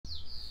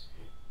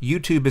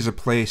YouTube is a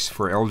place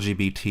for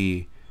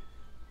LGBT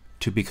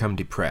to become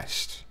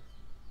depressed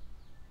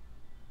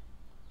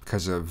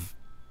because of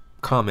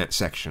comment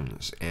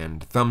sections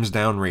and thumbs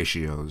down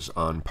ratios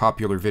on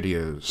popular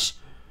videos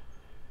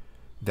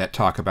that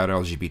talk about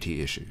LGBT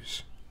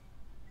issues.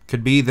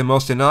 Could be the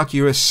most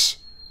innocuous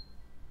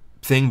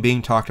thing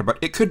being talked about.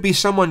 It could be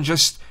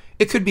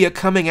it could be a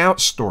coming out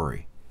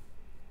story.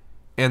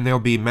 And there'll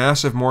be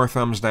massive more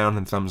thumbs down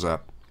than thumbs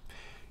up.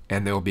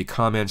 And there'll be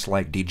comments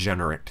like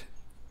degenerate.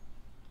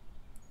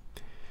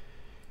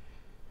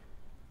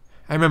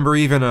 I remember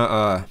even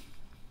was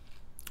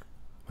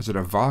it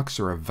a Vox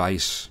or a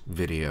Vice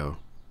video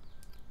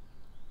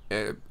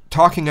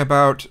talking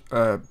about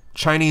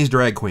Chinese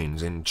drag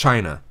queens in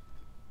China,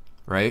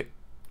 right?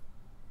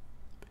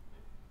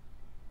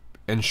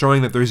 And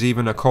showing that there's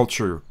even a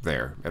culture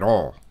there at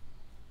all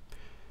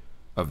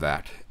of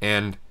that.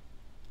 And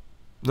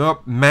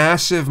nope,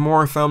 massive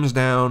more thumbs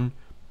down.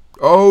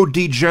 Oh,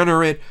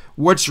 degenerate,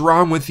 what's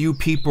wrong with you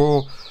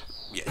people?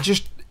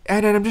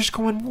 And I'm just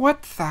going,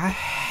 what the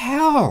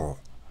hell?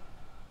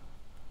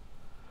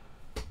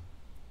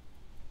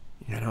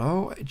 You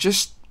know,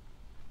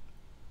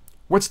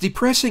 what's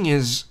depressing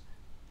is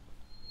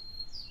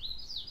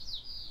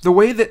the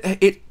way that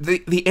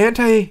the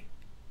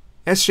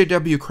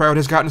anti-SJW crowd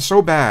has gotten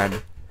so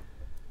bad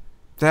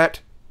that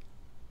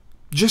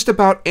just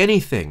about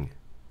anything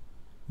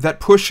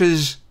that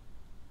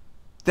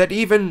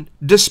even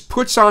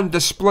puts on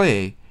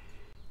display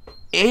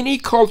any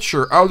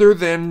culture other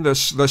than the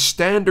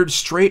standard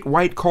straight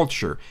white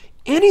culture,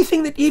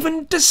 anything that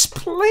even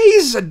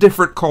displays a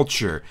different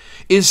culture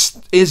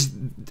is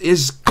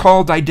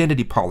called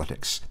identity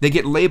politics. They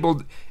get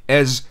labeled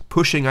as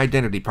pushing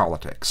identity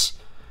politics.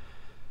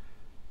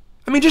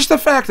 I mean, just the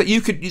fact that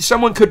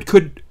someone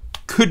could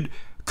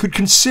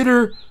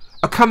consider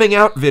a coming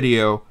out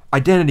video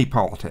identity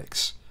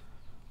politics.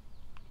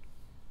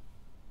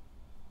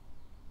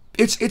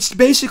 It's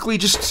basically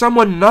just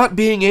someone not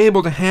being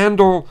able to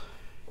handle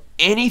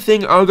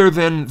anything other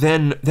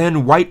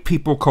than white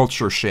people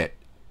culture shit.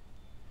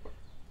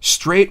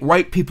 Straight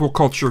white people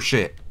culture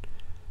shit.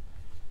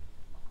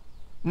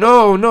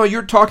 No,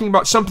 you're talking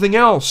about something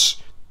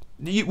else.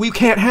 We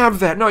can't have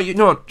that.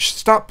 No,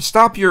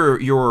 stop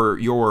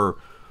your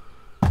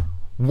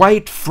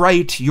white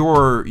fright,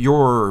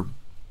 your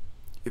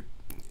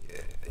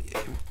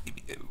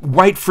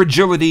white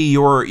fragility,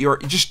 your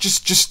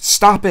just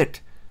stop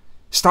it.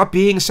 Stop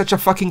being such a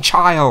fucking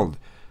child.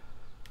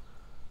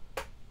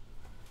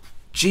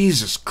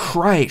 Jesus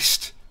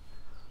Christ.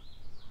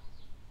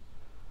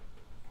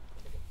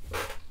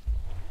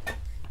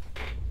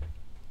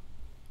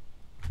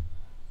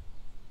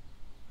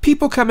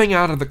 People coming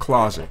out of the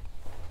closet,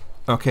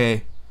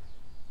 okay,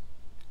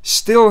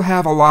 still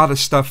have a lot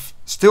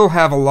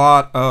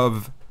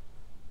of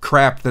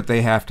crap that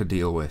they have to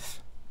deal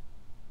with.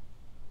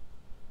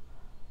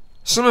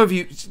 Some of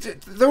you,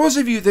 those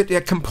of you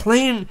that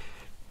complain,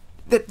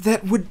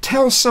 that would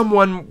tell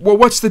someone, well,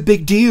 what's the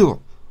big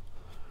deal?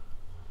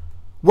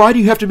 Why do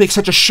you have to make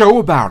such a show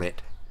about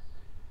it?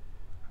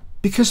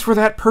 Because for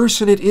that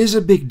person, it is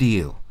a big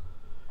deal.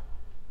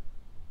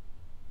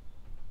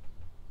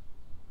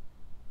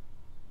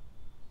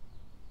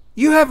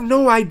 You have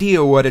no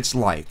idea what it's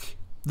like.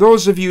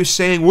 Those of you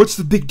saying, what's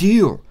the big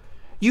deal?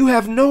 You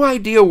have no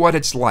idea what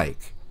it's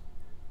like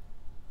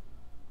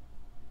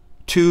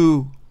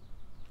to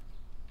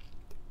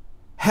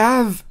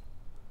have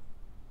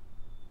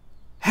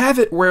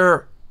it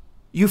where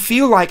you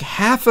feel like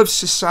half of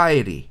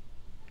society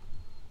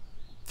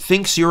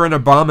thinks you're an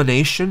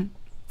abomination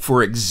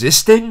for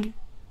existing.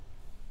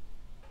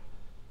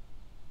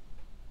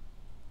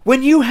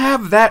 When you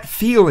have that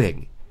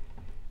feeling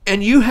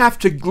and you have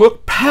to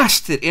look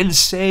past it and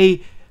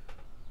say,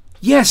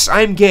 yes,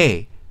 I'm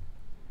gay.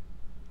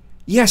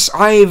 Yes,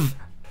 I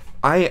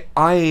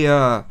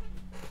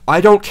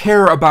don't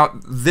care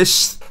about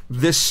this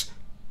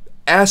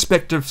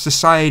aspect of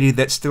society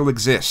that still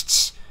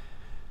exists.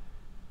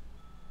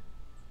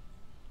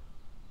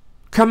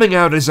 Coming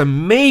out is a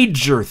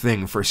major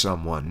thing for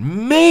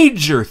someone.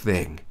 Major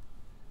thing.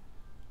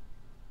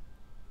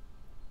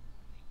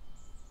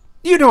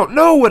 You don't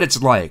know what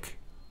it's like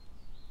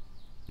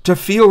to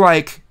feel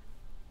like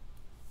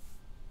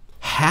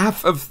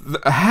half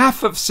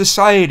of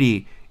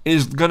society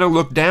is gonna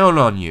look down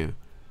on you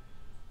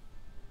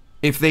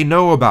if they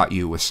know about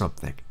you with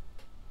something.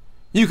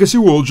 You can say,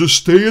 well, just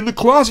stay in the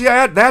closet.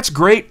 Yeah, that's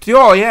great.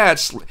 Oh, yeah,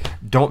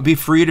 don't be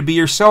free to be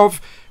yourself.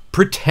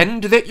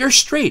 Pretend that you're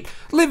straight.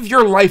 Live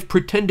your life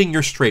pretending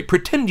you're straight.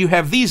 Pretend you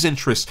have these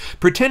interests.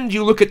 Pretend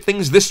you look at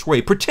things this way.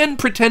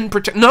 Pretend.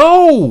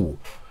 No!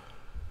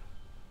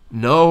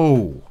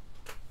 No.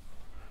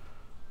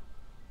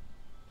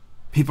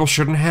 People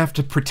shouldn't have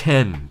to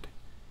pretend.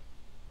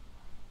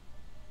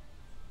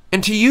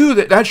 And to you,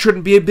 that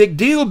shouldn't be a big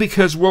deal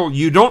because, well,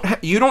 you don't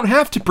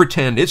have to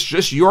pretend. It's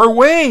just your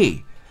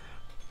way.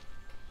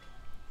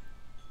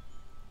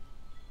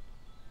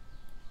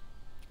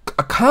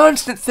 A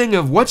constant thing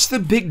of what's the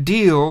big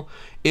deal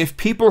if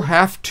people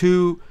have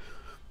to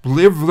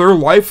live their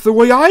life the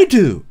way I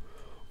do?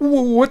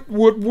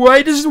 Why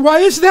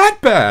is that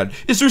bad?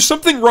 Is there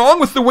something wrong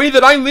with the way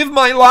that I live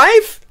my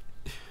life?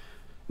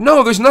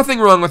 No, there's nothing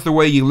wrong with the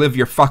way you live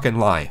your fucking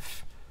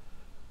life.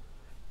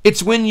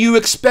 It's when you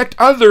expect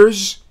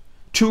others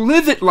to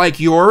live it like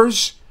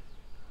yours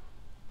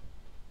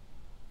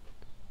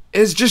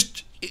is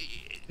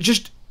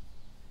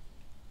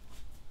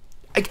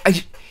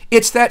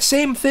it's that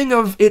same thing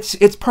of,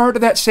 it's part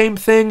of that same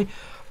thing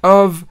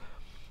of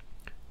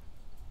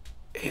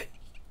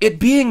it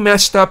being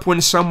messed up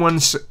when someone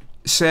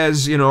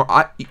says, you know,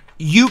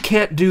 you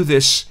can't do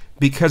this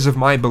because of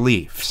my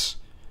beliefs,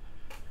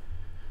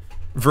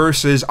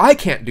 versus I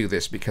can't do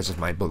this because of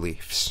my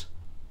beliefs.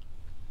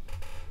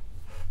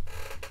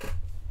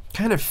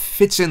 Kind of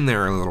fits in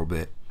there a little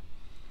bit.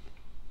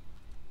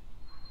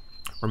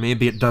 Or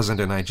maybe it doesn't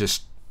and I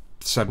just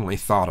suddenly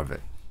thought of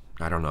it.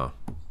 I don't know.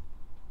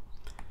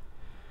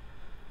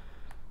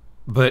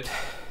 But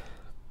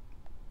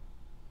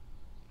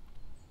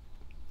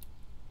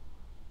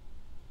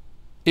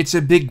it's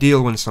a big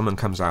deal when someone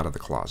comes out of the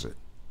closet.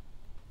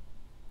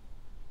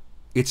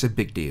 It's a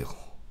big deal.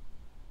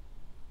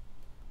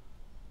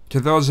 To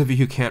those of you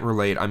who can't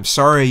relate, I'm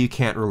sorry you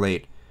can't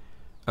relate,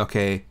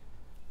 okay?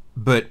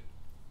 But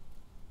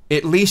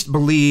at least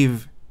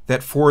believe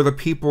that for the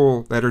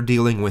people that are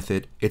dealing with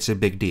it, it's a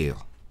big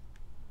deal.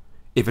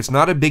 If it's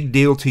not a big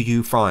deal to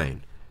you,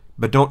 fine.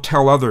 But don't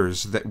tell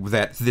others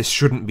that this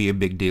shouldn't be a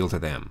big deal to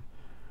them.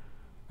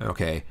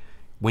 Okay?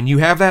 When you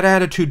have that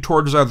attitude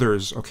towards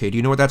others, okay, do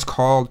you know what that's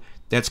called?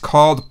 That's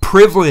called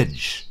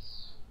privilege.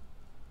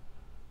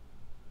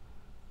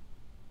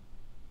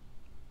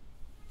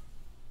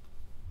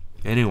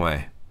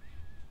 Anyway.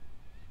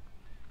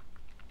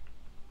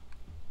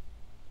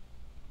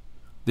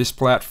 This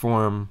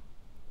platform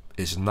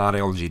is not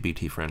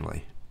LGBT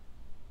friendly.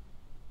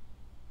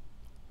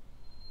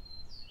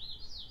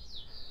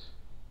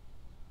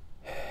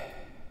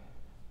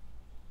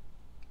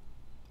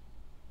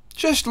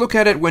 Just look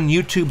at it when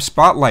YouTube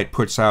Spotlight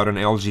puts out an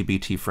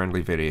LGBT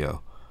friendly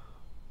video.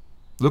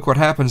 Look what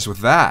happens with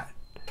that.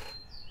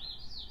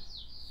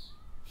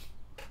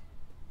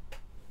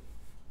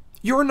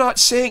 You're not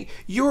saying,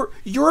 you're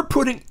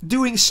putting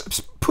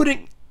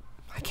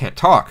I can't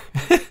talk.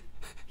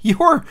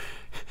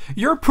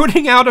 You're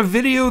putting out a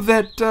video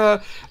that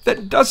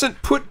that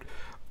doesn't put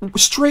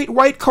straight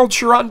white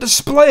culture on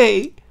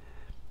display.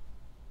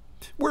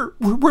 We're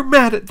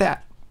mad at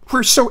that.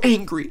 We're so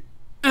angry.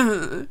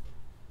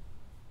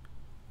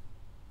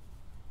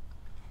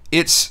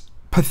 It's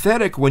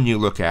pathetic when you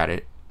look at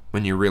it,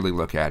 when you really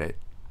look at it.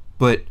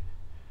 But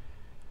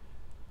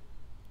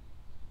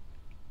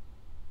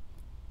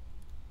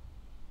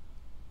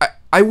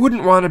I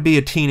wouldn't want to be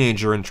a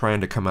teenager and trying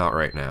to come out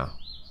right now.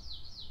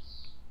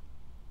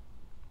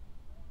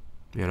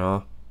 You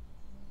know?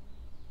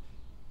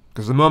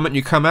 Because the moment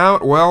you come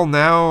out, well,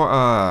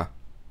 now,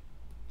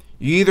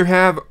 you either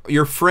have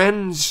your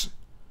friends,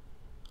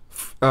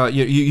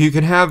 you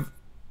can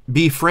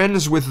be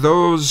friends with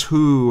those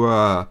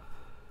who,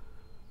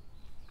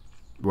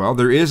 well,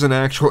 there is an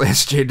actual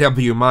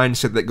SJW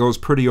mindset that goes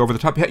pretty over the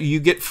top. You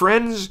get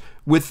friends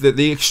with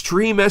the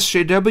extreme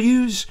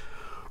SJWs,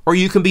 or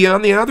you can be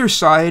on the other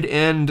side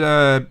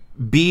and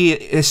be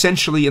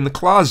essentially in the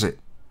closet.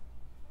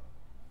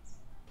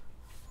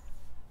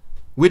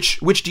 Which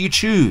do you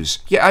choose?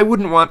 Yeah, I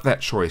wouldn't want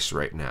that choice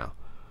right now.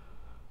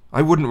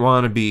 I wouldn't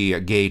want to be a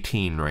gay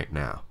teen right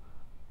now.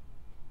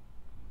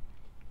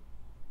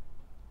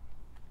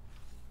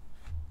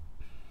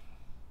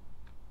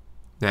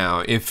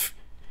 Now,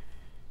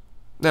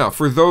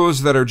 for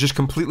those that are just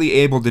completely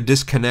able to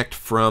disconnect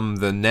from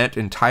the net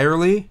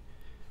entirely,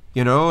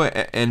 you know,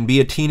 and be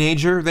a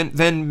teenager,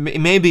 then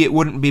maybe it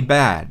wouldn't be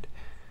bad.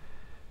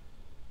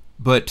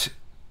 But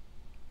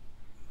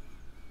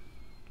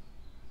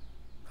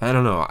I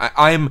don't know.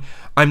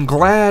 I'm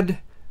glad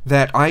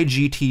that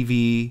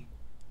IGTV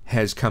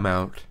has come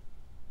out,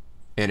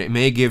 and it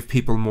may give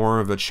people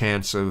more of a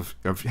chance of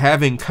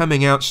having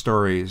coming out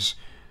stories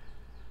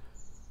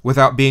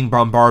without being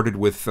bombarded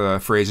with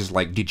phrases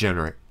like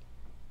degenerate.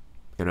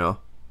 You know?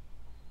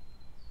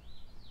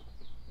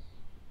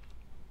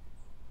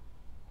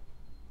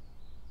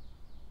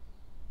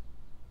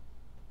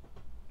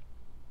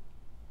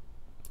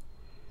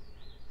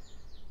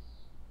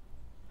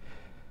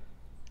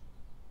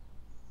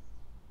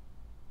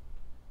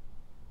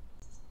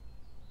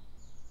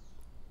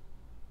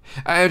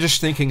 I was just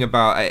thinking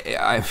about,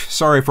 I'm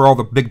sorry for all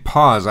the big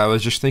pause, I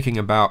was just thinking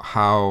about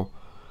how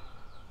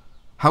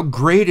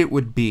great it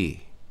would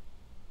be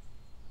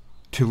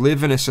to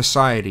live in a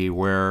society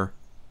where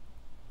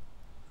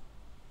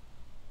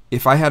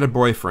if I had a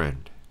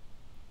boyfriend,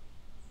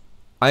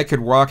 I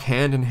could walk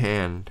hand in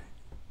hand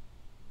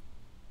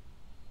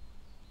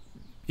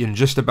in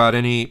just about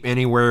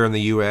anywhere in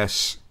the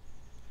U.S.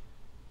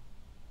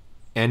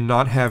 and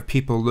not have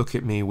people look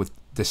at me with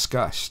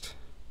disgust.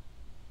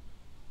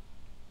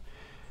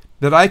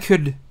 That I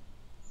could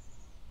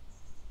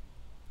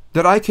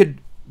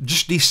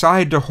just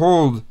decide to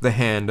hold the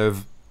hand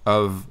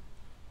of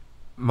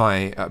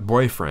my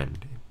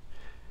boyfriend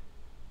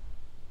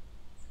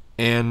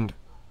and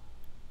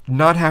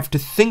not have to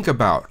think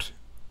about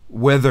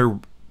whether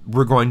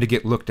we're going to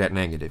get looked at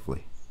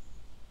negatively.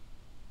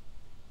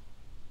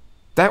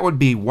 That would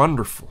be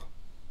wonderful.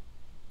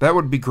 That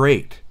would be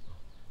great.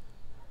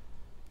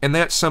 And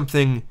that's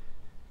something,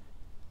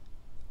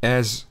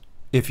 as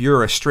if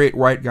you're a straight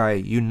white guy,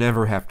 you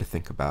never have to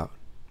think about.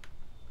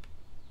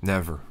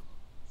 Never.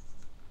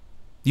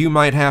 You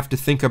might have to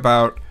think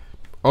about,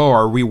 oh,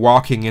 are we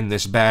walking in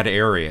this bad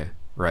area,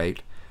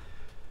 right?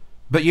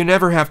 But you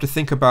never have to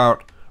think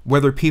about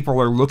whether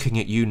people are looking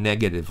at you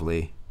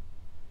negatively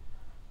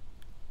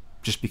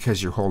just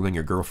because you're holding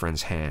your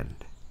girlfriend's hand.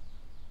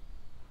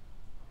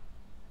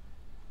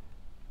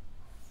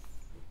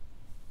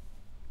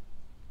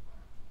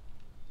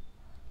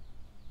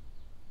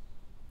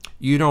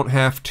 You don't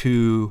have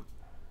to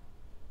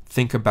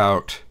think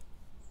about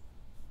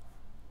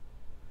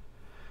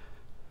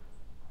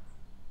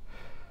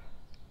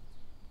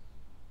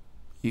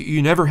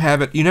you never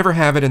have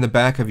it in the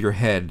back of your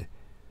head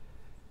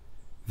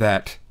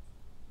that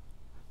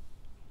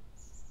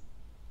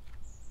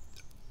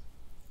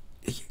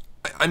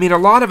I mean, a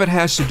lot of it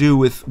has to do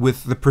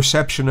with the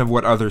perception of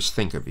what others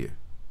think of you,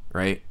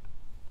 right?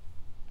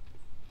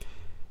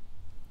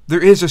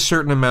 There is a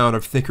certain amount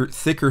of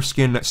thicker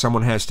skin that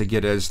someone has to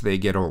get as they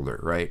get older,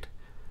 right?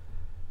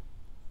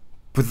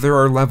 But there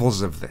are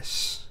levels of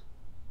this.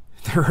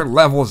 There are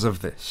levels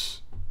of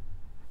this.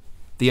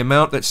 The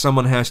amount that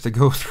someone has to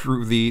go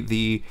through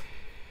the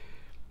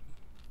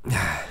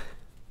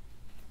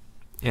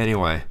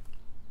Anyway,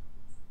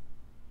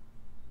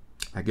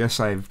 I guess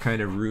I've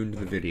kind of ruined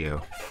the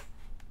video.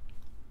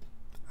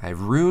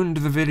 I've ruined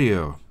the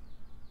video.